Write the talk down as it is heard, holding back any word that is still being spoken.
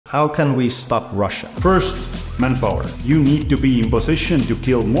How can we stop Russia? First, manpower. You need to be in position to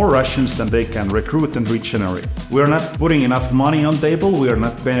kill more Russians than they can recruit and regenerate. We are not putting enough money on the table, we are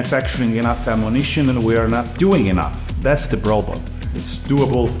not manufacturing enough ammunition, and we are not doing enough. That's the problem. It's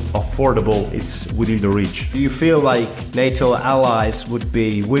doable, affordable, it's within the reach. Do you feel like NATO allies would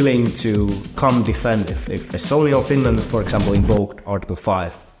be willing to come defend if Estonia or Finland, for example, invoked Article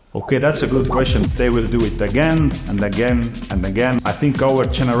 5? Okay, that's a good question. They will do it again and again and again. I think our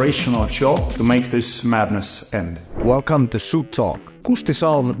generational job to make this madness end. Welcome to Soup Talk. Kusti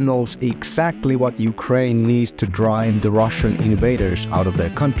Salm knows exactly what Ukraine needs to drive the Russian invaders out of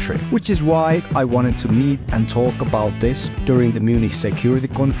their country, which is why I wanted to meet and talk about this during the Munich Security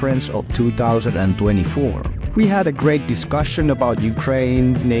Conference of 2024. We had a great discussion about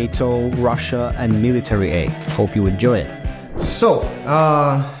Ukraine, NATO, Russia, and military aid. Hope you enjoy it. So,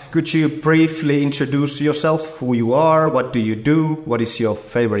 could you briefly introduce yourself, who you are, what do you do, what is your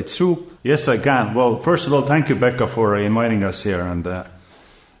favorite soup? Yes, I can. Well, first of all, thank you, Becca, for inviting us here. And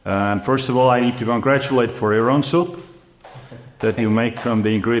first of all, I need to congratulate for your own soup that you make from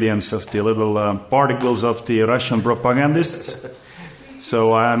the ingredients of the little particles of the Russian propagandists.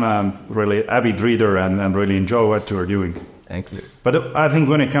 So I'm a really avid reader and really enjoy what you're doing. Thank you. But I think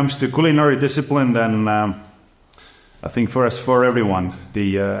when it comes to culinary discipline, then I think for everyone,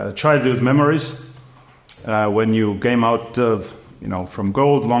 the childhood memories, when you came out of, from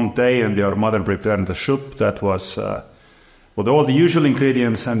cold, long day and your mother prepared the soup, that was with all the usual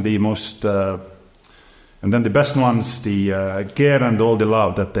ingredients and the most, and then the best ones, the care and all the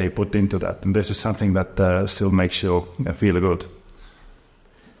love that they put into that. And this is something that still makes you feel good.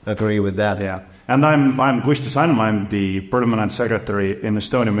 Agree with that. Yeah. And I'm Kusti Salm, I'm the permanent secretary in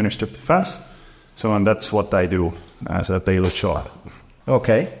Estonian Ministry of Defense. So, and that's what I do as a daily job.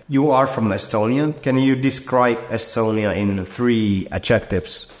 Okay. You are from Estonia. Can you describe Estonia in 3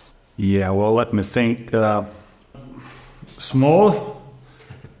 adjectives? Yeah, well, let me think. Small,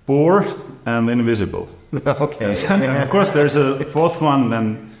 poor, and invisible. Okay. And of course, there's a 4th one,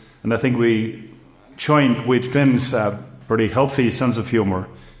 and I think we joined with Finns a pretty healthy sense of humor,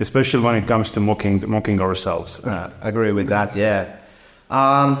 especially when it comes to mocking ourselves. Agree with that, yeah.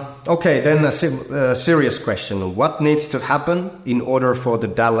 Okay, then a serious question. What needs to happen in order for the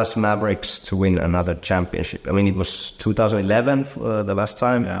Dallas Mavericks to win another championship? I mean, it was 2011 the last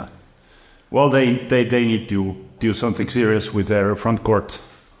time. Yeah. Well, they need to do something serious with their front court.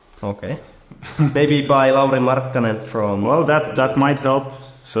 Okay. Maybe by Lauri Markkanen from... Well, that might help,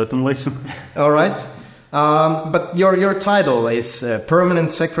 certainly. All right. But your title is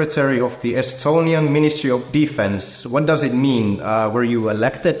Permanent Secretary of the Estonian Ministry of Defense. What does it mean? Were you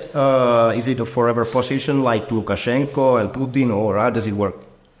elected? Is it a forever position like Lukashenko and Putin, or how does it work?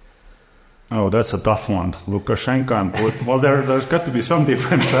 Oh, that's a tough one. Lukashenko and Putin. Well, there's got to be some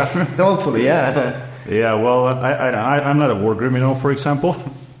difference. Hopefully, yeah. Yeah, well, I'm not a war criminal, for example.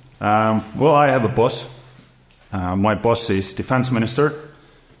 Well, I have a boss. My boss is defense minister.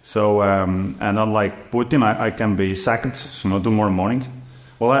 So, and unlike Putin, I can be sacked, tomorrow morning.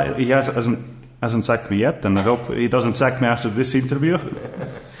 Well, he hasn't sacked me yet, and I hope he doesn't sack me after this interview.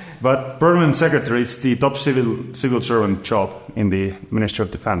 But permanent secretary is the top civil servant job in the Ministry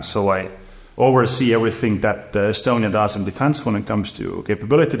of Defense. So I oversee everything that Estonia does in defense when it comes to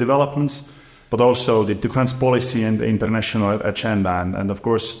capability developments, but also the defense policy and the international agenda. And of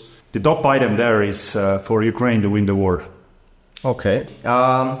course, the top item there is for Ukraine to win the war. Okay.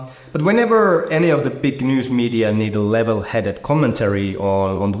 But whenever any of the big news media need a level-headed commentary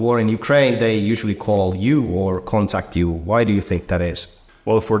on the war in Ukraine, they usually call you or contact you. Why do you think that is?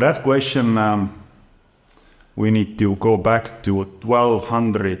 Well, for that question, we need to go back to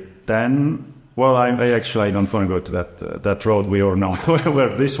 1210. Well, I don't want to go to that road we all know where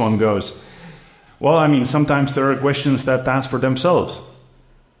this one goes. Well, I mean, sometimes there are questions that answer themselves.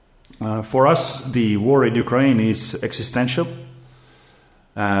 For us, the war in Ukraine is existential.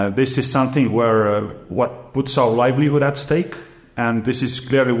 This is something where what puts our livelihood at stake, and this is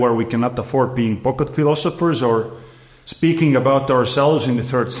clearly where we cannot afford being pocket philosophers or speaking about ourselves in the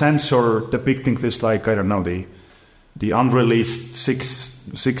third sense or depicting this like, I don't know, the unreleased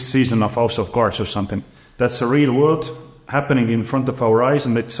sixth season of House of Cards or something. That's a real world happening in front of our eyes,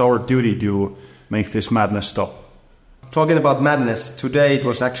 and it's our duty to make this madness stop. Talking about madness, today it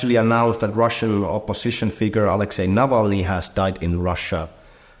was actually announced that Russian opposition figure Alexei Navalny has died in Russia.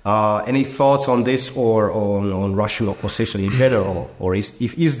 Any thoughts on this or on Russian opposition in general? Or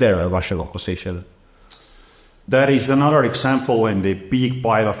is there a Russian opposition? That is another example in the big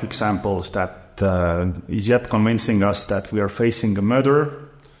pile of examples that is yet convincing us that we are facing a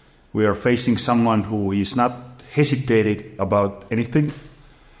murderer. We are facing someone who is not hesitating about anything.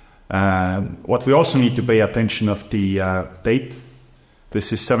 What we also need to pay attention of the date.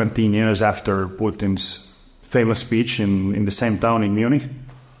 This is 17 years after Putin's famous speech in the same town in Munich.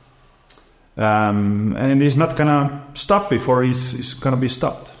 And he's not going to stop before he's going to be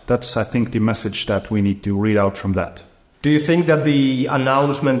stopped. That's, I think, the message that we need to read out from that. Do you think that the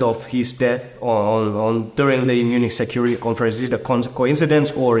announcement of his death during the Munich Security Conference, is it a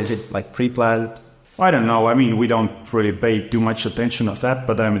coincidence or is it like pre-planned? I don't know. I mean, we don't really pay too much attention of that,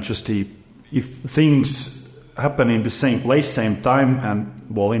 but if things happen in the same place, same time, and,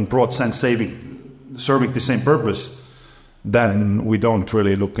 well, in broad sense, serving the same purpose, then we don't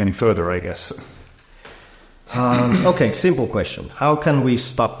really look any further, I guess. Okay, simple question. How can we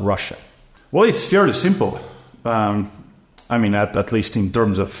stop Russia? Well, it's fairly simple. I mean, at least in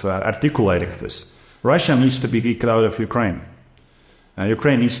terms of articulating this. Russia needs to be kicked out of Ukraine.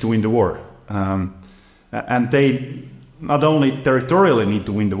 Ukraine needs to win the war. And they not only territorially need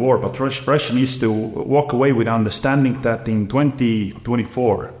to win the war, but Russia needs to walk away with understanding that in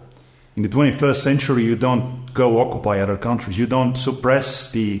 2024, in the 21st century, you don't go occupy other countries. You don't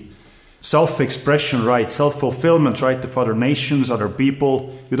suppress the self-expression right, self-fulfillment right of other nations, other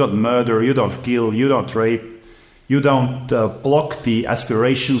people. You don't murder, you don't kill, you don't rape. You don't block the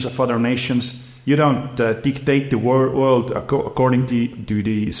aspirations of other nations. You don't dictate the world according to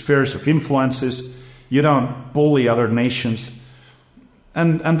the spheres of influences. You don't bully other nations.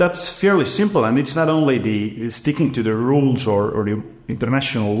 And that's fairly simple. And it's not only the sticking to the rules or the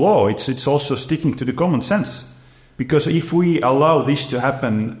international law, it's also sticking to the common sense. Because if we allow this to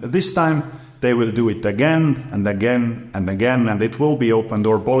happen this time, they will do it again and again and again, and it will be open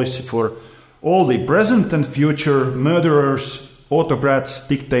door policy for all the present and future murderers, autocrats,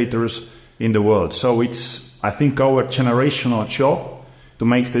 dictators in the world. So it's, I think, our generational job to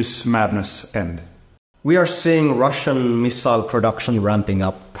make this madness end. We are seeing Russian missile production ramping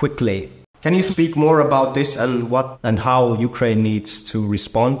up quickly. Can you speak more about this and what and how Ukraine needs to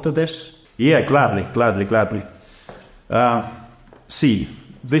respond to this? Yeah, gladly. See,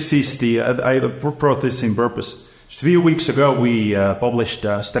 this is I brought this in purpose. A few weeks ago, we published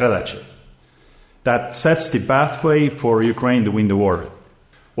a strategy that sets the pathway for Ukraine to win the war.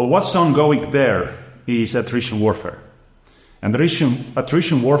 Well, what's ongoing there is attrition warfare. And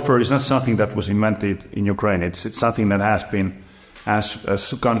attrition warfare is not something that was invented in Ukraine. It's something that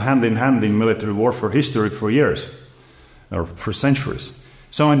has gone hand in hand in military warfare history for years, or for centuries.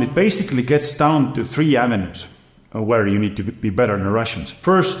 So, and it basically gets down to three avenues where you need to be better than the Russians.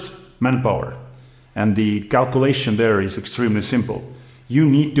 First, manpower. And the calculation there is extremely simple. You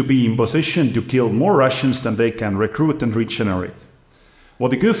need to be in position to kill more Russians than they can recruit and regenerate. Well,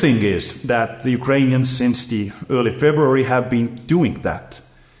 the good thing is that the Ukrainians, since the early February, have been doing that.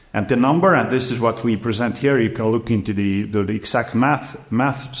 And the number, and this is what we present here, you can look into the exact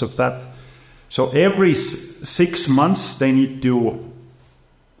maths of that. So every 6 months, they need to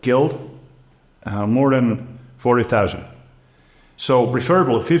kill more than 40,000. So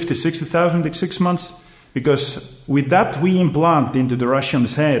preferably 50, 60,000 in 6 months, because with that we implant into the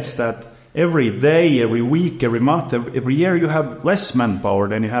Russians' heads that every day, every week, every month, every year you have less manpower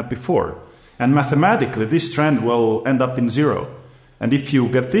than you had before. And mathematically this trend will end up in zero. And if you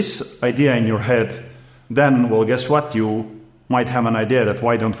get this idea in your head, then, well, guess what? You might have an idea that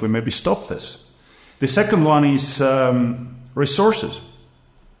why don't we maybe stop this? The second one is resources.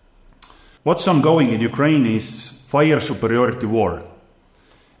 What's ongoing in Ukraine is fire superiority war.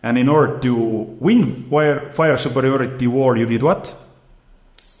 And in order to win fire superiority war, you need what?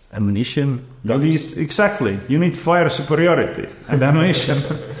 Ammunition. Exactly. You need fire superiority and ammunition.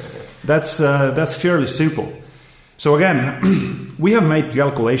 That's fairly simple. So again, we have made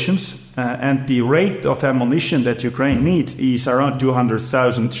calculations, and the rate of ammunition that Ukraine needs is around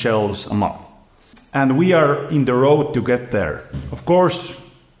 200,000 shells a month. And we are in the road to get there. Of course,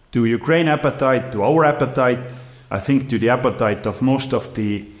 to Ukraine appetite, to our appetite, I think to the appetite of most of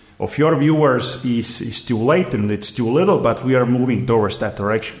your viewers is too late and it's too little, but we are moving towards that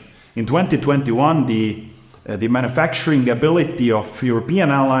direction. In 2021, the manufacturing ability of European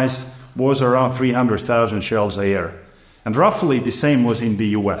allies was around 300,000 shells a year. And roughly the same was in the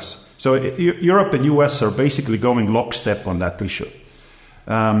US. So Europe and US are basically going lockstep on that issue.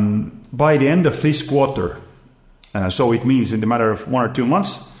 By the end of this quarter, so it means in the matter of 1 or 2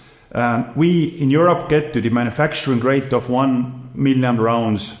 months, we in Europe get to the manufacturing rate of 1 million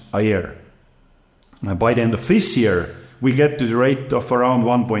rounds a year. By the end of this year, we get to the rate of around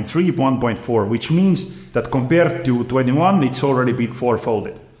 1.3, 1.4, which means that compared to 21, it's already been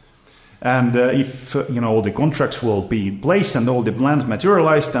fourfolded. And if all the contracts will be in place and all the plans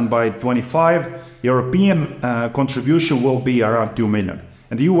materialized, and by 25, European contribution will be around 2 million.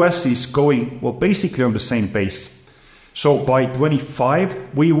 And the US is going, well, basically on the same pace. So by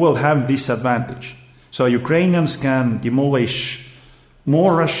 25, we will have this advantage. So Ukrainians can demolish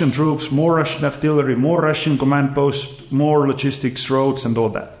more Russian troops, more Russian artillery, more Russian command posts, more logistics roads and all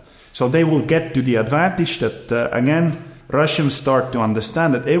that. So they will get to the advantage that, again, Russians start to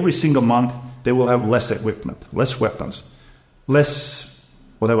understand that every single month they will have less equipment, less weapons, less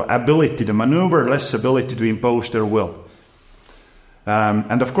whatever ability to maneuver, less ability to impose their will.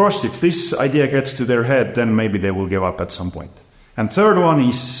 And of course, if this idea gets to their head, then maybe they will give up at some point. And third one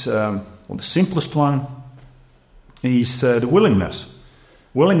is, well, the simplest one, is the willingness.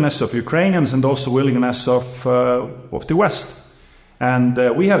 Willingness of Ukrainians and also willingness of the West. And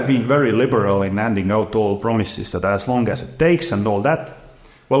we have been very liberal in handing out all promises that as long as it takes and all that.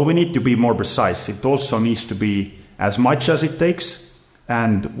 Well, we need to be more precise. It also needs to be as much as it takes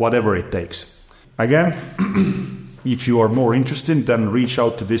and whatever it takes. Again, if you are more interested, then reach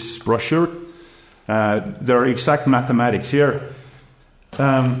out to this brochure. There are exact mathematics here.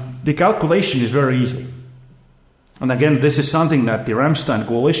 The calculation is very easy. And again, this is something that the Ramstein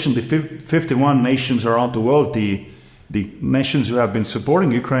coalition, the 51 nations around the world, the nations who have been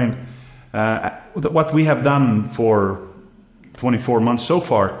supporting Ukraine, what we have done for 24 months so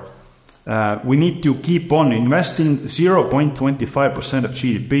far, we need to keep on investing 0.25% of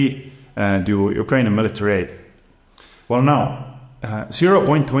GDP to Ukrainian military aid. Well, now,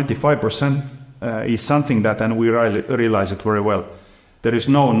 0.25% is something that, and we realize it very well, there is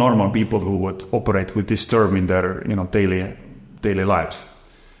no normal people who would operate with this term in their daily lives.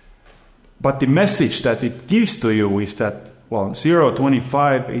 But the message that it gives to you is that, well,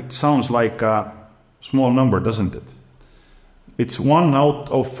 0.25, it sounds like a small number, doesn't it? It's 1 out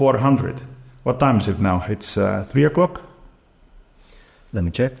of 400. What time is it now? It's 3 o'clock? Let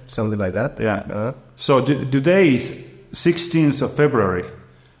me check. Something like that. Yeah. So today is 16th of February.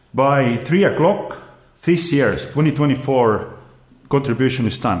 By 3 o'clock, this year's 2024 contribution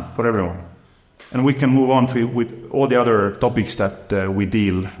is done for everyone. And we can move on with all the other topics that we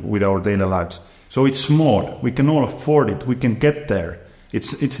deal with our daily lives. So it's small. We can all afford it. We can get there.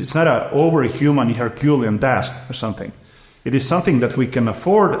 It's not an overhuman Herculean task or something. It is something that we can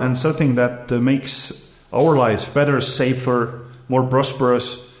afford and something that makes our lives better, safer, more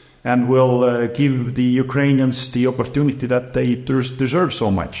prosperous, and will give the Ukrainians the opportunity that they deserve so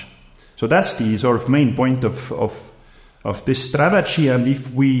much. So that's the sort of main point of this strategy. And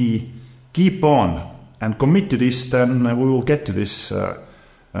if we keep on and commit to this, then we will get to this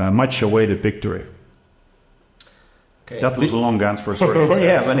much awaited victory. Okay. That was a long answer, sorry.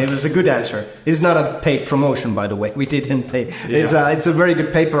 Yeah, but it was a good answer. It's not a paid promotion, by the way. We didn't pay. Yeah. It's a very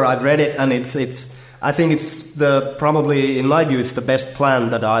good paper. I've read it, and I think it's probably, in my view, it's the best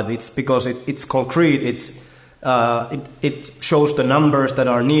plan it's because it's concrete. It shows the numbers that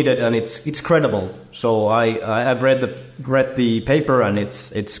are needed, and it's credible. So I've read the paper, and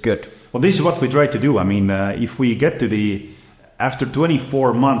it's good. Well, this is what we try to do. I mean, if we get to after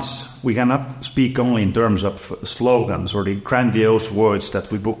 24 months, we cannot speak only in terms of slogans or the grandiose words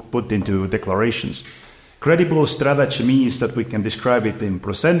that we put into declarations. Credible strategy means that we can describe it in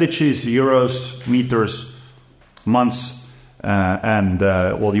percentages, euros, meters, months, and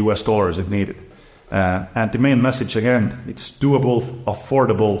US dollars if needed. And the main message, again, it's doable,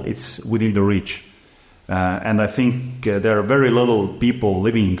 affordable, it's within the reach. And I think there are very little people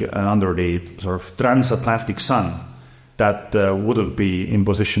living under the sort of transatlantic sun that wouldn't be in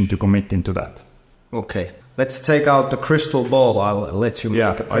position to commit into that. Okay, let's take out the crystal ball. I'll let you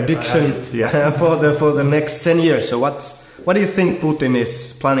make a prediction for the next 10 years. So what do you think Putin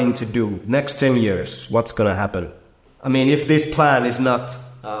is planning to do next 10 years? What's going to happen? I mean, if this plan is not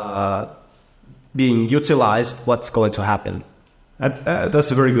being utilized, what's going to happen?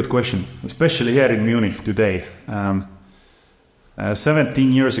 That's a very good question, especially here in Munich today.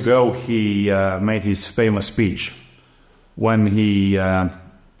 17 years ago, he made his famous speech when he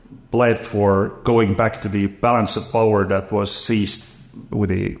pled for going back to the balance of power that was seized with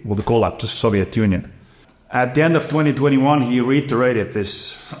the collapse of the Soviet Union. At the end of 2021, he reiterated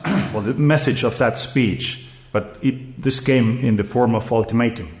this, the message of that speech, but this came in the form of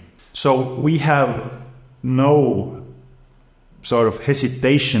ultimatum. So we have no sort of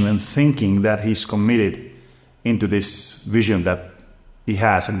hesitation and thinking that he's committed into this vision that he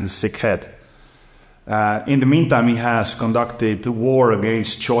has in his sick head. In the meantime, he has conducted a war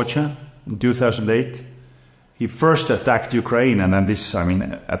against Georgia in 2008. He first attacked Ukraine, and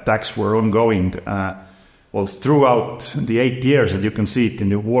then attacks were ongoing throughout the 8 years, and you can see it in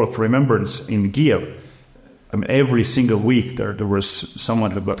the War of Remembrance in Kiev. Every single week there was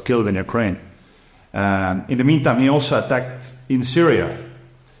someone who got killed in Ukraine. In the meantime, he also attacked in Syria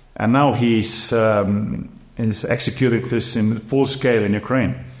And now he's executing this in full scale in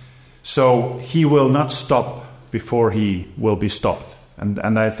Ukraine. So he will not stop before he will be stopped.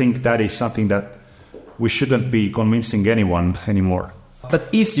 And I think that is something that we shouldn't be convincing anyone anymore. But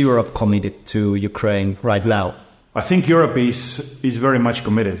is Europe committed to Ukraine right now? I think Europe is very much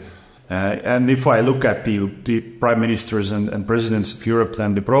committed. And if I look at the prime ministers and presidents of Europe,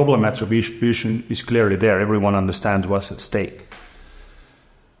 then the problem attribution is clearly there. Everyone understands what's at stake.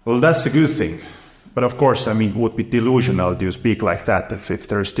 Well, that's a good thing. But of course, I mean, it would be delusional to speak like that if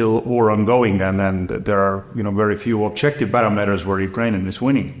there is still war ongoing and there are very few objective barometers where Ukraine is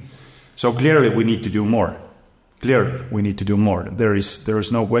winning. So clearly we need to do more. Clearly we need to do more. There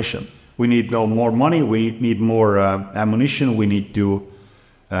is no question. We need more money. We need more ammunition. We need to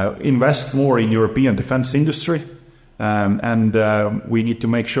invest more in European defense industry. And we need to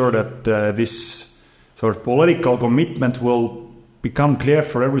make sure that this sort of political commitment will become clear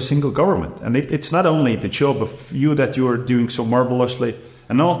for every single government. And it's not only the job of you that you are doing so marvelously,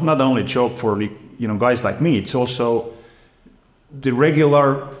 and not only a job for guys like me, it's also the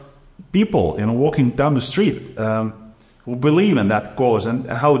regular people walking down the street who believe in that cause. And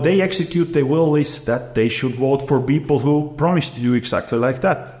how they execute their will is that they should vote for people who promise to do exactly like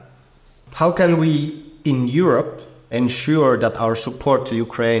that. How can we in Europe ensure that our support to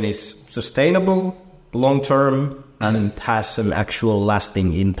Ukraine is sustainable, long-term, and has an actual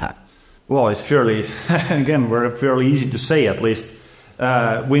lasting impact? Well, it's fairly easy to say, at least.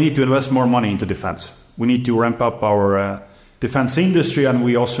 We need to invest more money into defense. We need to ramp up our defense industry, and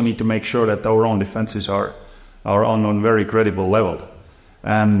we also need to make sure that our own defenses are on a very credible level.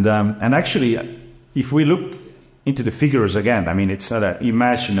 And actually, if we look into the figures again, I mean, it's not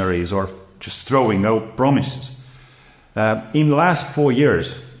imaginaries or just throwing out promises. In the last 4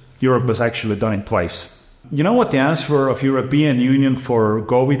 years, Europe has actually done it twice. You know what the answer of European Union for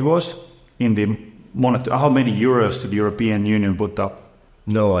COVID was? In the how many euros did the European Union put up?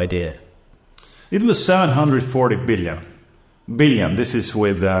 No idea. It was 740 billion. This is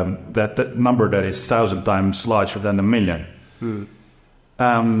with that number that is 1,000 times larger than a million.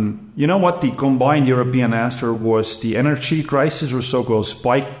 You know what the combined European answer was? The energy crisis, or so-called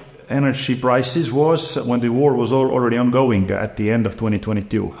spiked energy prices, was when the war was already ongoing at the end of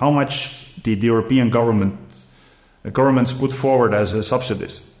 2022. How much did the European governments put forward as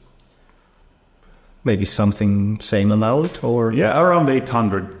subsidies? Maybe something same amount, or? Yeah, around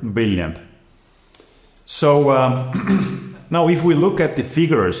 800 billion. So now if we look at the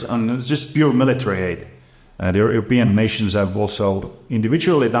figures on just pure military aid, the European nations have also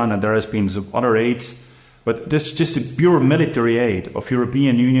individually done, and there has been some other aids, but this just the pure military aid of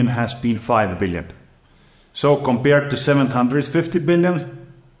European Union has been 5 billion. So compared to 750 billion,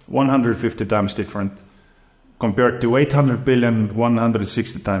 150 times different. Compared to 800 billion,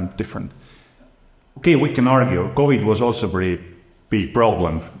 160 times different. Okay, we can argue COVID was also a very big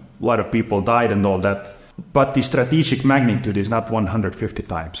problem. A lot of people died and all that. But the strategic magnitude is not 150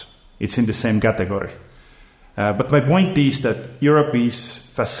 times. It's in the same category. But my point is that Europe is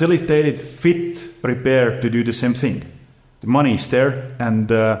facilitated, fit, prepared to do the same thing. The money is there, and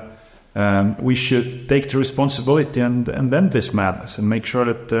we should take the responsibility and end this madness and make sure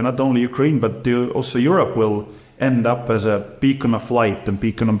that not only Ukraine but also Europe will end up as a beacon of light and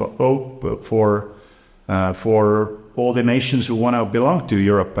beacon of hope for all the nations who want to belong to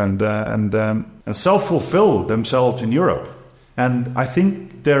Europe and self-fulfill themselves in Europe. And I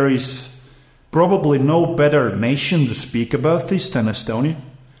think there is probably no better nation to speak about this than Estonia.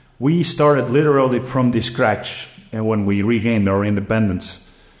 We started literally from the scratch when we regained our independence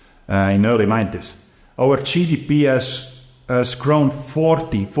in early 90s. Our GDP has grown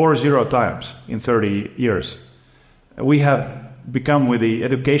 40 times in 30 years. We have become, with the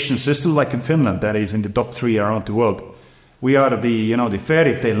education system like in Finland, that is in the top 3 around the world. We are the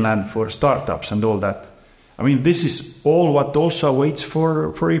fairy tale land for startups and all that. I mean, this is all what also awaits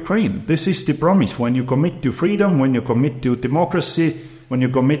for Ukraine. This is the promise. When you commit to freedom, when you commit to democracy, when you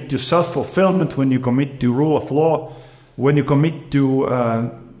commit to self-fulfillment, when you commit to rule of law, when you commit to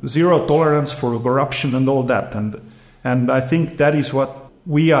zero tolerance for corruption and all that. And I think that is what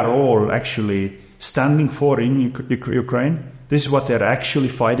we are all actually standing for in Ukraine. This is what they're actually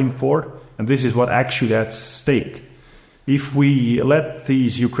fighting for, and this is what actually at stake. If we let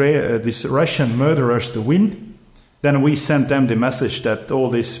these Russian murderers to win, then we send them the message that all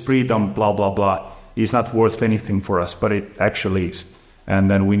this freedom, blah, blah, blah, is not worth anything for us, but it actually is.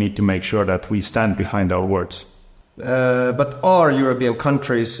 And then we need to make sure that we stand behind our words. But are European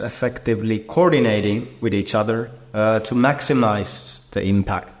countries effectively coordinating with each other to maximize the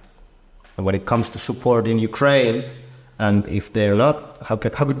impact? And when it comes to support in Ukraine, And if they're not, how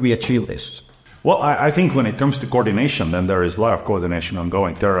could we achieve this? Well, I think when it comes to coordination, then there is a lot of coordination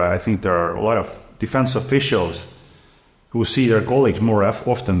ongoing. I think there are a lot of defense officials who see their colleagues more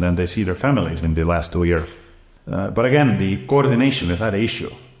often than they see their families in the last 2 years. But again, the coordination is not an issue.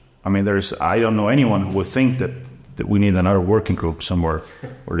 I mean, I don't know anyone who would think that we need another working group somewhere,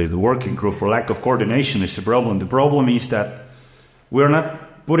 or the working group for lack of coordination is the problem. The problem is that we're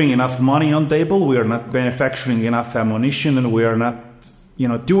not putting enough money on the table, we are not manufacturing enough ammunition, and we are not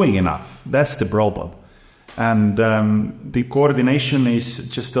doing enough. That's the problem. And the coordination is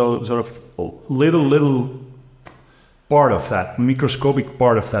just a sort of little part of that, microscopic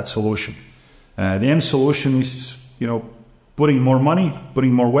part of that solution. The end solution is, putting more money,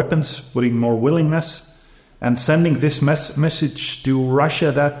 putting more weapons, putting more willingness, and sending this message to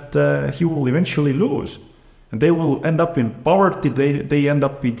Russia that he will eventually lose. And they will end up in poverty, they end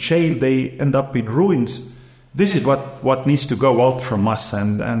up in jail, they end up in ruins. This is what needs to go out from us,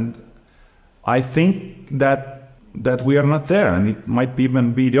 and I think that we are not there, and it might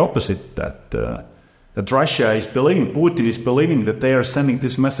even be the opposite, that Russia is believing, Putin is believing that they are sending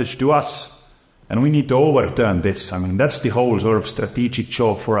this message to us, and we need to overturn this. I mean, that's the whole sort of strategic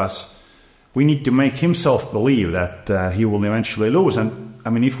job for us. We need to make himself believe that he will eventually lose, and I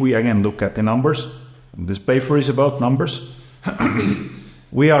mean, if we again look at the numbers, this paper is about numbers,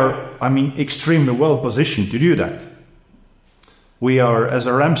 we are, extremely well positioned to do that. We are, as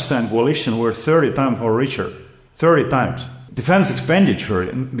a Ramstein coalition, we're 30 times more richer. 30 times. Defense expenditure,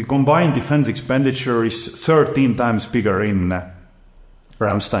 the combined defense expenditure is 13 times bigger in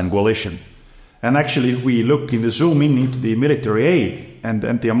Ramstein coalition. And actually, if we look zoom in into the military aid and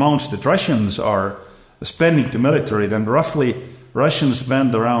the amounts that Russians are spending to military, then roughly Russians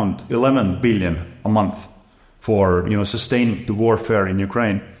spend around 11 billion a month for sustaining the warfare in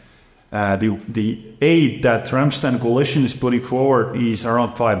Ukraine. The aid that Ramstein coalition is putting forward is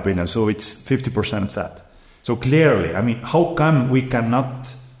around 5 billion, so it's 50% of that. So clearly, how come we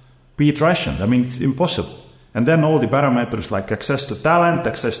cannot beat Russians? It's impossible. And then all the parameters like access to talent,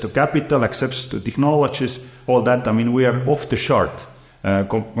 access to capital, access to technologies, all that, we are off the chart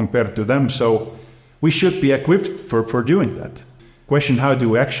compared to them. So we should be equipped for doing that. Question, how do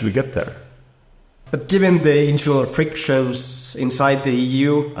we actually get there? But given the internal frictions inside the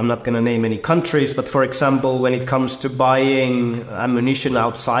EU, I'm not going to name any countries, but for example, when it comes to buying ammunition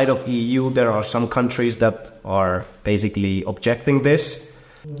outside of EU, there are some countries that are basically objecting this.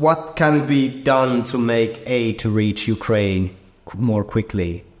 What can be done to make aid to reach Ukraine more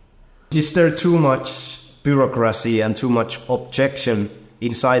quickly? Is there too much bureaucracy and too much objection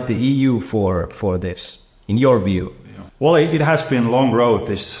inside the EU for this, in your view? Well, it has been a long road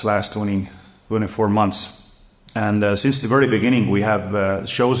this last 24 months. And since the very beginning, we have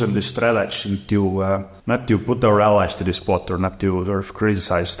chosen this strategy to not to put our allies to the spot or not to sort of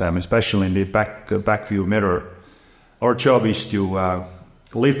criticize them, especially in the back view mirror. Our job is to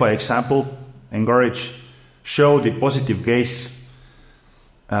lead by example, encourage, show the positive case,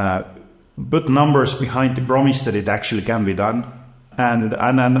 put numbers behind the promise that it actually can be done. And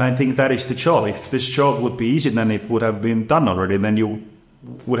I think that is the job. If this job would be easy, then it would have been done already. Then you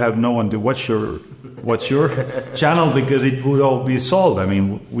would have no one to watch your channel because it would all be solved.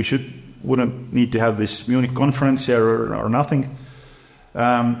 Wouldn't need to have this Munich conference here or nothing.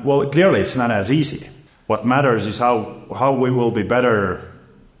 Well, clearly it's not as easy. What matters is how we will be better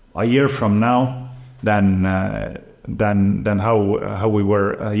a year from now than how we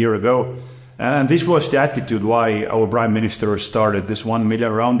were a year ago. And this was the attitude why our Prime Minister started this 1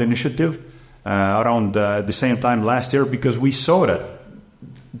 million round initiative around the same time last year, because we saw that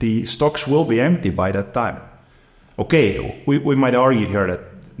the stocks will be empty by that time. Okay, we might argue here that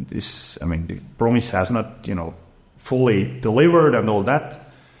the promise has not, fully delivered and all that,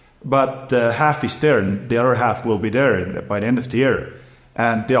 but half is there, and the other half will be there by the end of the year.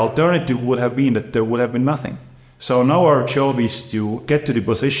 And the alternative would have been that there would have been nothing. So now our job is to get to the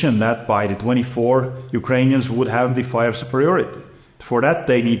position that by the 24, Ukrainians would have the fire superiority. For that,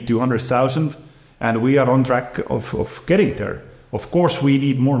 they need 200,000, and we are on track of getting there. Of course, we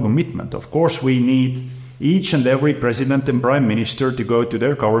need more commitment. Of course, we need each and every president and prime minister to go to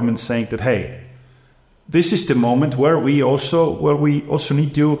their government saying that, hey, this is the moment where we also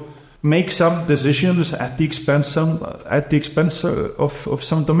need to make some decisions at the expense of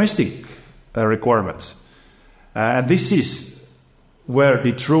some domestic requirements. And this is where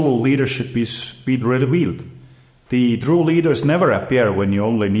the true leadership is being revealed. The true leaders never appear when you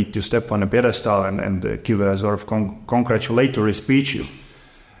only need to step on a pedestal and give a sort of congratulatory speech.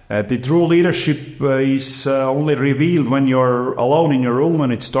 The true leadership is only revealed when you're alone in your room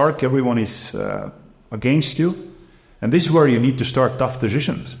and it's dark, everyone is against you. And this is where you need to start tough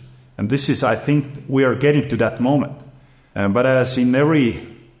decisions. And this is, I think, we are getting to that moment. But as in every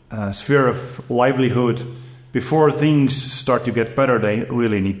sphere of livelihood, before things start to get better, they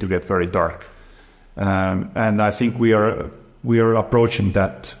really need to get very dark. And I think we are approaching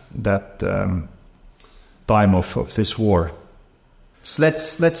that time of this war. So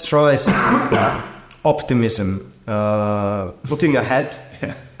let's try some optimism. Looking ahead,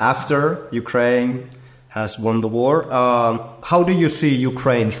 after Ukraine has won the war, how do you see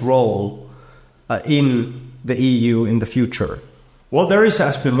Ukraine's role in the EU in the future? Well,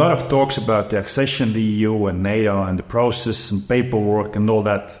 has been a lot of talks about the accession to the EU and NATO and the process and paperwork and all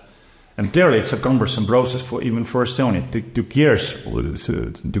that. And clearly it's a cumbersome process even for Estonia. It took years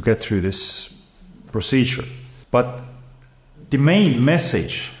to get through this procedure. But the main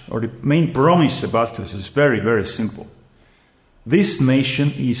message or the main promise about this is very, very simple. This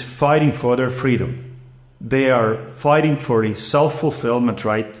nation is fighting for their freedom. They are fighting for the self-fulfillment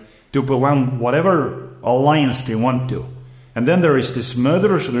right to belong whatever alliance they want to. And then there is this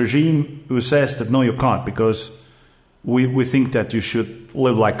murderous regime who says that no, you can't, because we think that you should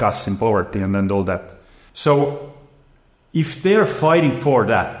live like us in poverty and all that. So if they're fighting for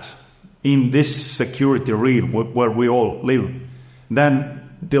that in this security realm where we all live, then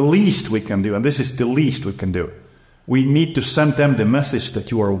the least we can do, and this is the least we can do, we need to send them the message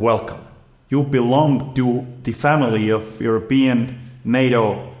that you are welcome. You belong to the family of European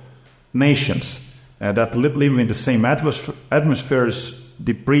NATO nations that live in the same atmospheres,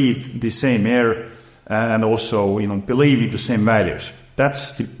 they breathe the same air, and also believe in the same values.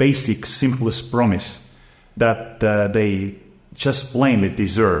 That's the basic, simplest promise that they just plainly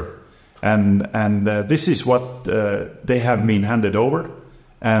deserve. And this is what they have been handed over.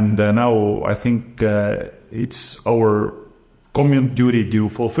 And now I think it's our common duty to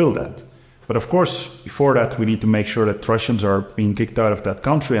fulfill that. But of course, before that, we need to make sure that Russians are being kicked out of that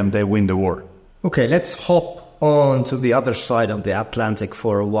country and they win the war. Okay, let's hop on to the other side of the Atlantic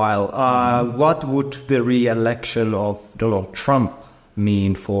for a while. What would the re-election of Donald Trump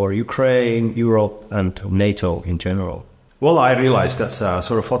mean for Ukraine, Europe, and NATO in general? Well, I realize that's a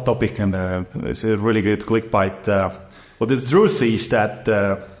sort of hot topic and it's a really good clickbait. But the truth is that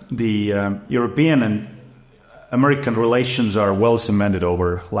the European and American relations are well cemented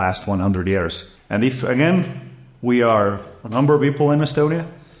over the last 100 years. And if, again, we are a number of people in Estonia,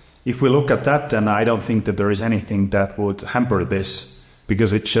 if we look at that, then I don't think that there is anything that would hamper this,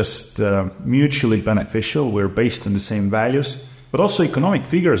 because it's just mutually beneficial. We're based on the same values, but also economic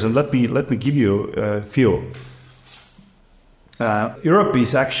figures. And let me give you a few. Europe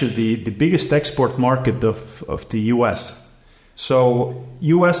is actually the biggest export market of the US. So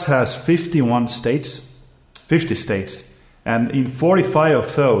US has 50 states, and in 45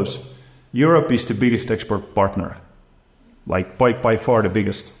 of those, Europe is the biggest export partner, like by far the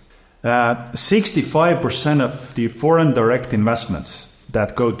biggest. 65% of the foreign direct investments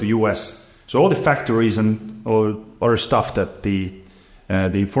that go to US, so all the factories and all other stuff that the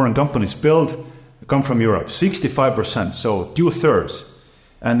foreign companies build come from Europe, 65%, so 2/3.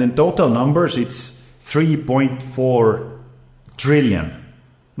 And in total numbers, it's 3.4 trillion.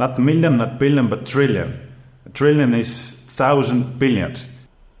 Not million, not billion, but trillion. A trillion is 1,000 billion.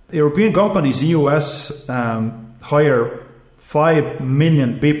 European companies in US hire 5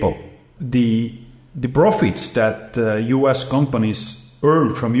 million people. The profits that US companies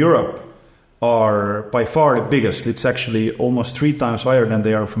earn from Europe are by far the biggest. It's actually almost 3 times higher than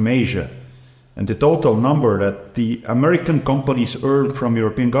they are from Asia. And the total number that the American companies earn from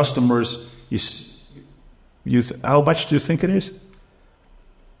European customers is, how much do you think it is?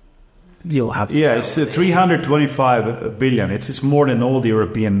 You'll have to it's 325 billion. It's more than all the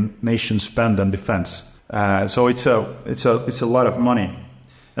European nations spend on defense. So it's a lot of money.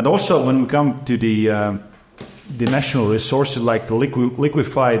 And also, when we come to the national resources like the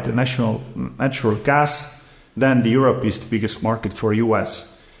liquefied natural gas, then Europe is the biggest market for US.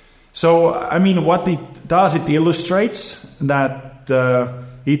 So, I mean, what it does, it illustrates that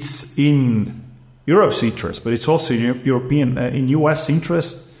it's in Europe's interest, but it's also in US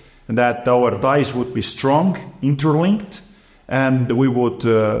interest that our ties would be strong, interlinked, and we would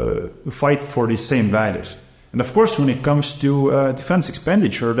fight for the same values. And of course, when it comes to defense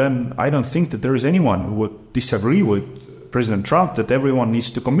expenditure, then I don't think that there is anyone who would disagree with President Trump that everyone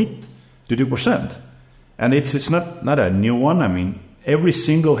needs to commit to 2%. And it's not a new one. I mean, every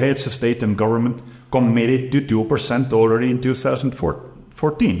single heads of state and government committed to 2% already in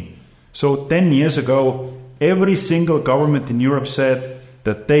 2014. So 10 years ago, every single government in Europe said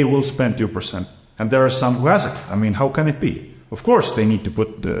that they will spend 2%. And there are some who hasn't. I mean, how can it be? Of course, they need to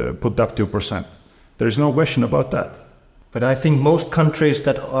put up 2%. There is no question about that. But I think most countries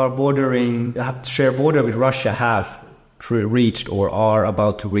that are share border with Russia have reached or are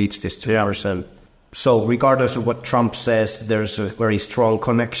about to reach this 2%. So regardless of what Trump says, there's a very strong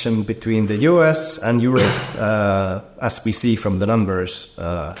connection between the US and Europe, as we see from the numbers.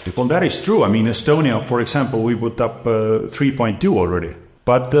 Well, that is true. I mean, Estonia, for example, we put up 3.2 already.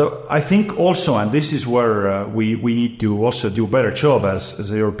 But I think also, and this is where we need to also do a better job as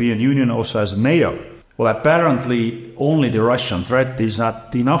the European Union, also as NATO. Well, apparently only the Russian threat is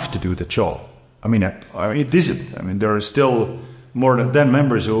not enough to do the job. I mean, it isn't. I mean, there are still more than 10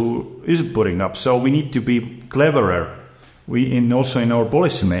 members who isn't putting up. So we need to be cleverer also in our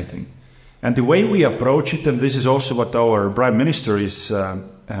policy making. And the way we approach it, and this is also what our Prime Minister is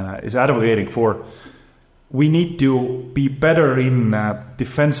advocating for, we need to be better in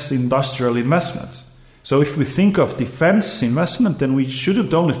defense industrial investments. So if we think of defense investment, then we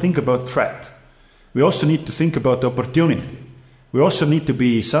shouldn't only think about threat. We also need to think about opportunity. We also need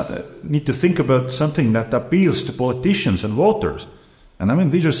to think about something that appeals to politicians and voters. And I mean,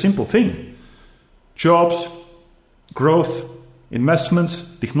 these are simple things. Jobs, growth,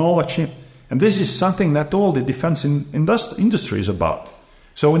 investments, technology. And this is something that all the defense industry is about.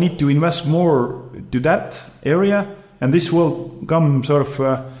 So we need to invest more to that area. And this will come sort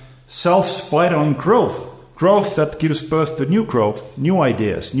of self-spiraling growth. Growth that gives birth to new growth, new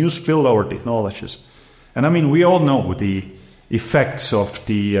ideas, new spillover technologies. And I mean, we all know the effects of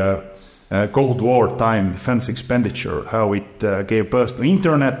the Cold War time defense expenditure, how it gave birth to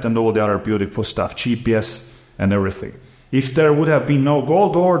internet and all the other beautiful stuff, GPS and everything. If there would have been no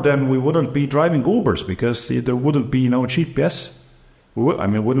Cold War, then we wouldn't be driving Ubers because there wouldn't be no GPS.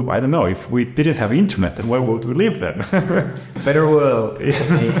 I don't know, if we didn't have internet, then where would we live then? Better world.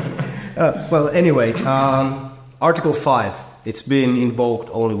 Well, anyway, Article 5, it's been invoked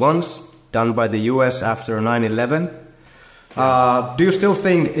only once, done by the US after 9/11. Do you still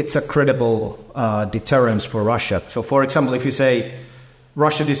think it's a credible deterrence for Russia? So, for example, if you say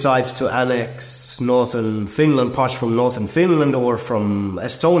Russia decides to annex northern Finland, parts from northern Finland or from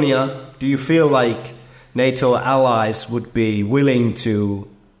Estonia, do you feel like NATO allies would be willing to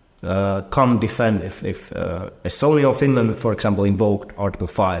come defend if Estonia or Finland, for example, invoked Article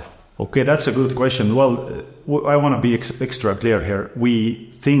 5? Okay, that's a good question. Well, I want to be extra clear here.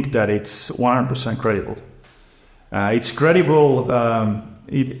 We think that it's 100% credible. It's credible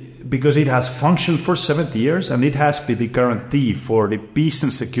because it has functioned for 70 years and it has been the guarantee for the peace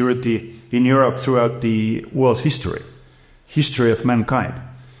and security in Europe throughout the world's history of mankind.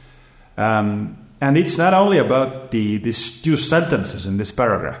 And it's not only about these two sentences in this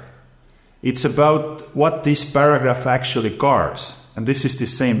paragraph. It's about what this paragraph actually guards. And this is the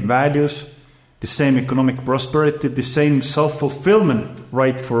same values, the same economic prosperity, the same self-fulfillment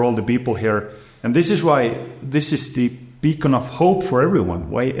right for all the people here. And this is why this is the beacon of hope for everyone,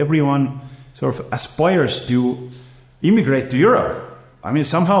 why everyone sort of aspires to immigrate to Europe. I mean,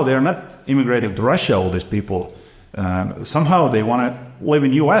 somehow they're not immigrating to Russia, all these people. Somehow they want to live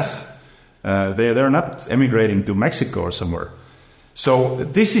in US. They're not emigrating to Mexico or somewhere. So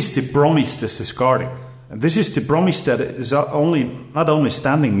this is the promise this is guarding. And this is the promise that is not only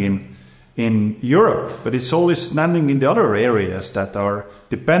standing in Europe, but it's always standing in the other areas that are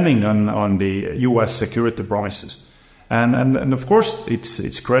depending on the US security promises. And of course,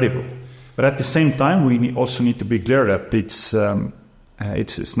 it's credible. But at the same time, we also need to be clear that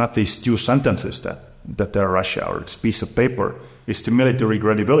it's not these two sentences that are Russia or it's a piece of paper. It's the military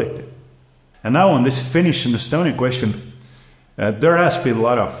credibility. And now on this Finnish and Estonian question, there has been a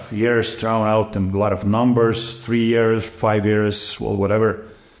lot of years thrown out and a lot of numbers, 3 years, 5 years, well, whatever.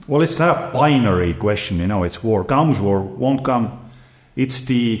 Well, it's not a binary question, it's war comes, war won't come. It's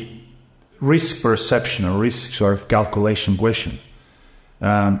the risk perception or risk sort of calculation question.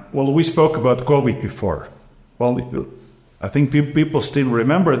 Well, we spoke about COVID before. Well, I think people still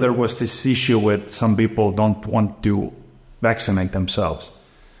remember there was this issue with some people don't want to vaccinate themselves.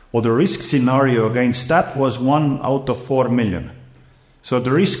 Well, the risk scenario against that was 1 out of 4 million. So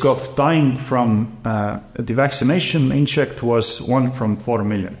the risk of dying from the vaccination inject was 1 from 4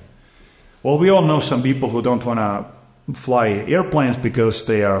 million. Well, we all know some people who don't want to fly airplanes because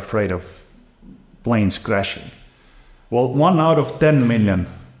they are afraid of planes crashing. Well, 1 out of 10 million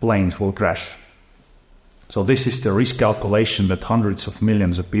planes will crash. So this is the risk calculation that hundreds of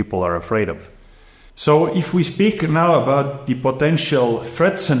millions of people are afraid of. So if we speak now about the potential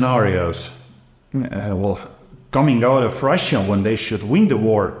threat scenarios, coming out of Russia when they should win the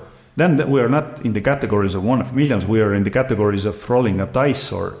war, then we are not in the categories of 1 of millions. We are in the categories of rolling a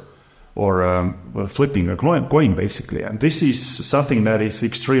dice or flipping a coin, basically. And this is something that is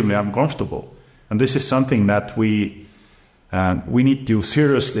extremely uncomfortable. And this is something that we we need to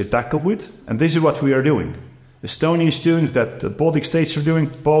seriously tackle with. And this is what we are doing. Estonia is doing that, the Baltic states are doing,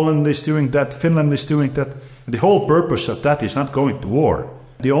 Poland is doing that, Finland is doing that. The whole purpose of that is not going to war.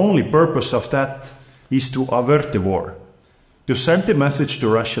 The only purpose of that is to avert the war. To send the message to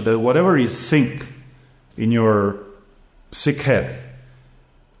Russia that whatever you think in your sick head,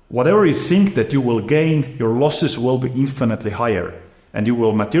 whatever you think that you will gain, your losses will be infinitely higher. And you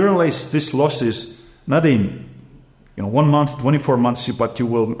will materialize these losses not in 1 month, 24 months, but you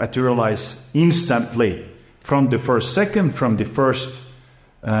will materialize instantly. From the first second, from the first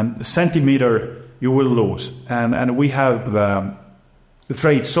centimeter, you will lose. And we have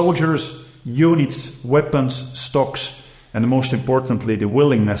trained soldiers, units, weapons, stocks, and most importantly, the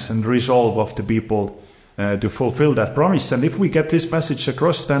willingness and resolve of the people to fulfill that promise. And if we get this message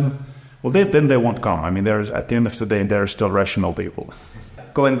across, then they won't come. I mean, at the end of the day, there are still rational people.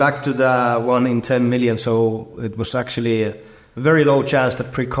 Going back to the 1 in 10 million, so it was actually a very low chance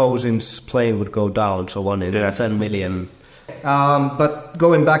that Prigozhin's plane would go down, so 1 in 10 million. But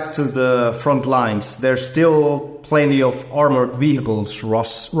going back to the front lines, there's still plenty of armored vehicles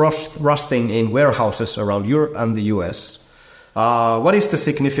rusting in warehouses around Europe and the US. What is the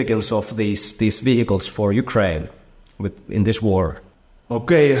significance of these vehicles for Ukraine in this war?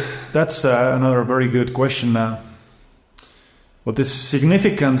 Okay, that's another very good question. What the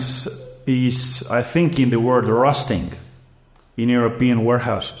significance is, I think, in the word rusting in European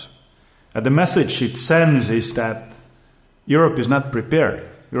warehouses. The message it sends is that Europe is not prepared.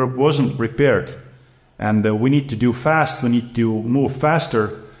 Europe wasn't prepared. And we need to do fast, we need to move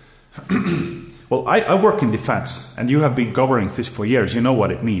faster. Well, I work in defense, and you have been covering this for years. You know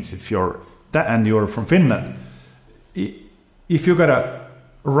what it means. If you're from Finland, if you got a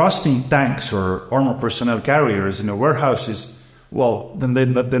rusting tanks or armored personnel carriers in the warehouses, well, then they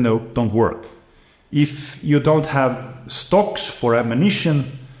don't work. If you don't have stocks for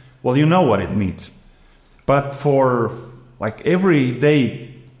ammunition, well, you know what it means. But for like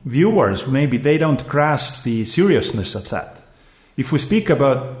everyday viewers, maybe they don't grasp the seriousness of that. If we speak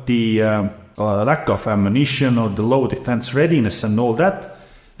about the lack of ammunition or the low defense readiness and all that,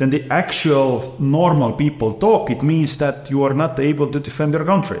 then the actual normal people talk, it means that you are not able to defend your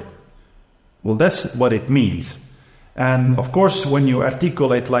country. Well, that's what it means. And of course, when you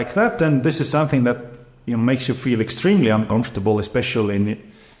articulate like that, then this is something that makes you feel extremely uncomfortable, especially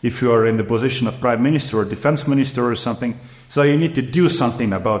if you are in the position of prime minister or defense minister or something. So you need to do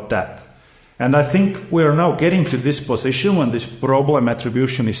something about that. And I think we are now getting to this position when this problem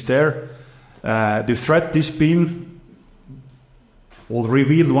attribution is there. The threat is being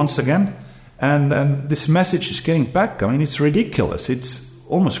revealed once again. And this message is getting back. I mean, it's ridiculous. It's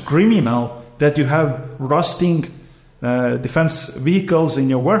almost criminal that you have rusting defense vehicles in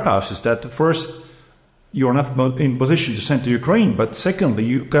your warehouses that first you're not in position to send to Ukraine, but secondly,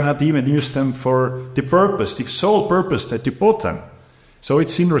 you cannot even use them for the sole purpose that you bought them. So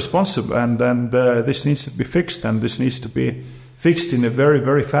it's irresponsible, and this needs to be fixed, and this needs to be fixed in a very,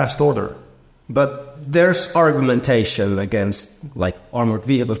 very fast order. But there's argumentation against like armored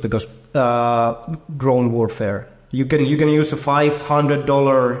vehicles because drone warfare. You can use a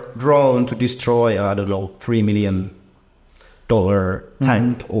 $500 drone to destroy $3 million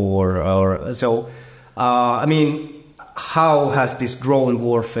tank or so. I mean, how has this drone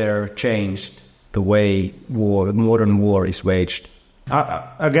warfare changed the way modern war is waged?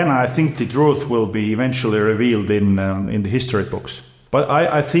 Again, I think the truth will be eventually revealed in the history books. But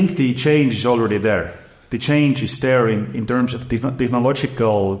I think the change is already there. The change is there in terms of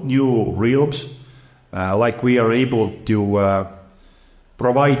technological new realms. Like we are able to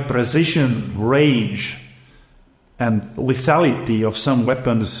provide precision, range, and lethality of some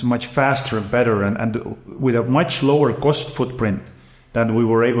weapons much faster and better and with a much lower cost footprint than we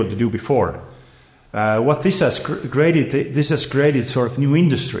were able to do before. What this has created sort of new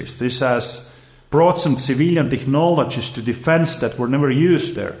industries. This has brought some civilian technologies to defense that were never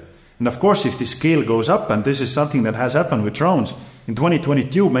used there. And of course, if the scale goes up, and this is something that has happened with drones, in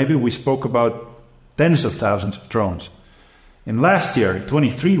 2022, maybe we spoke about tens of thousands of drones. In last year,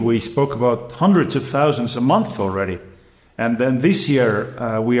 23, we spoke about hundreds of thousands a month already. And then this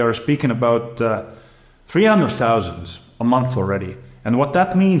year, we are speaking about 300,000 a month already. And what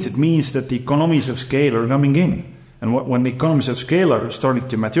that means, it means that the economies of scale are coming in. And when the economies of scale are starting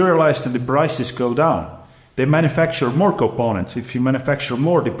to materialize, then the prices go down. They manufacture more components. If you manufacture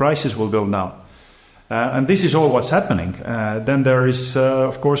more, the prices will go down. And this is all what's happening. Then there is,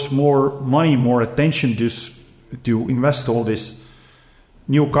 of course, more money, more attention to invest all these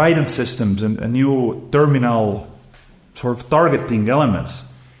new guidance systems and new terminal sort of targeting elements.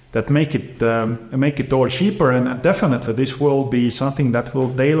 that make it all cheaper, and definitely this will be something that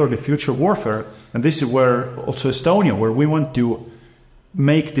will tailor the future warfare. And this is where also Estonia, where we want to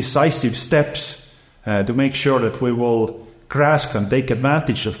make decisive steps to make sure that we will grasp and take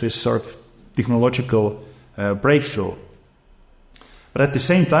advantage of this sort of technological breakthrough. But at the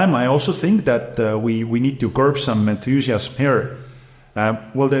same time, I also think that we need to curb some enthusiasm here.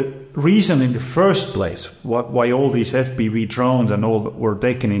 Well, the reason in the first place why all these FPV drones and all were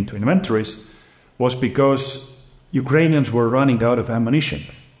taken into inventories was because Ukrainians were running out of ammunition,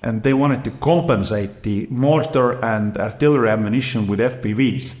 and they wanted to compensate the mortar and artillery ammunition with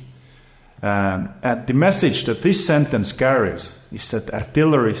FPVs. And the message that this sentence carries is that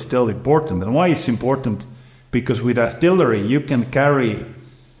artillery is still important. And why it's important? Because with artillery you can carry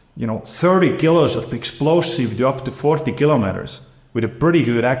 30 kilos of explosive to up to 40 kilometers with a pretty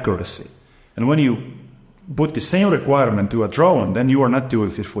good accuracy. And when you put the same requirement to a drone, then you are not doing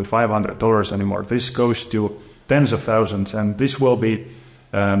this with $500 anymore. This goes to tens of thousands, and this will be,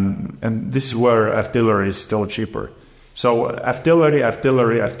 and this is where artillery is still cheaper. So artillery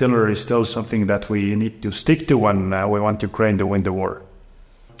is still something that we need to stick to when we want Ukraine to win the war.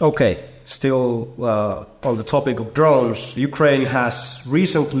 Okay, still on the topic of drones, Ukraine has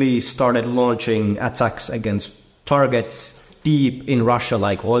recently started launching attacks against targets deep in Russia,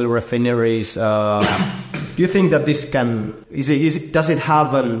 like oil refineries. Do you think that this does it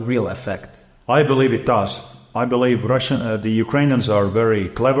have a real effect? I believe it does. I believe the Ukrainians are very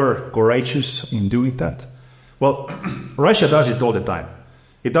clever, courageous in doing that. Well, Russia does it all the time.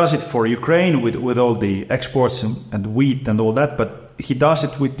 It does it for Ukraine with all the exports and wheat and all that, but he does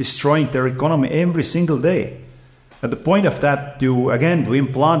it with destroying their economy every single day. At the point of that, to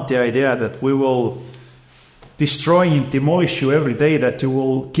implant the idea that we will destroy and demolish you every day, that you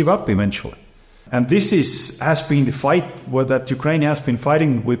will give up eventually. And this has been the fight that Ukraine has been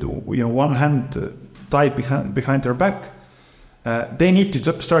fighting with one hand tied behind their back. They need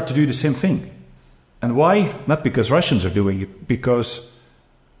to start to do the same thing. And why? Not because Russians are doing it, because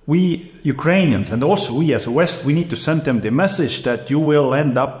we Ukrainians, and also we as a West, we need to send them the message that you will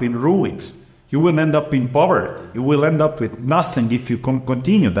end up in ruins. You will end up in poverty. You will end up with nothing if you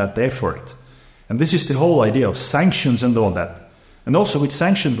continue that effort. And this is the whole idea of sanctions and all that. And also with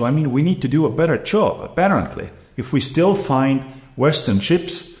sanctions, we need to do a better job, apparently. If we still find Western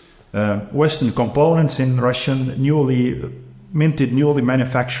chips, Western components in Russian newly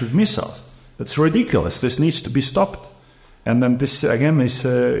manufactured missiles, that's ridiculous. This needs to be stopped. And then this, again,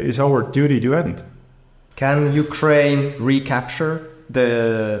 is our duty to end. Can Ukraine recapture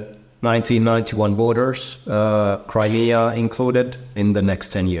the 1991 borders, Crimea included, in the next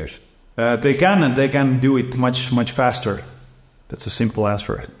 10 years? They can, and they can do it much, much faster. That's a simple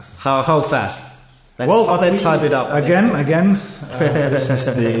answer. How fast? Let's hype it up. Again,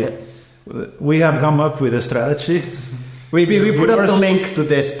 we have come up with a strategy. We put up the link to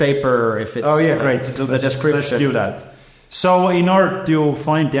this paper if it's great. To the description. Let's do that. So in order to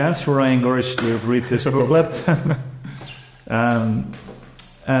find the answer, I encourage you to read this booklet. And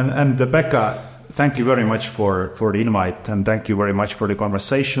Becca, thank you very much for the invite, and thank you very much for the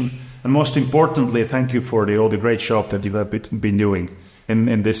conversation. And most importantly, thank you for all the great job that you have been doing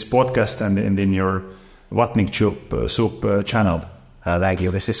in this podcast and in your Vatnik Soup channel. Thank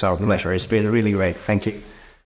you. This is our pleasure. It's been really great. Thank you.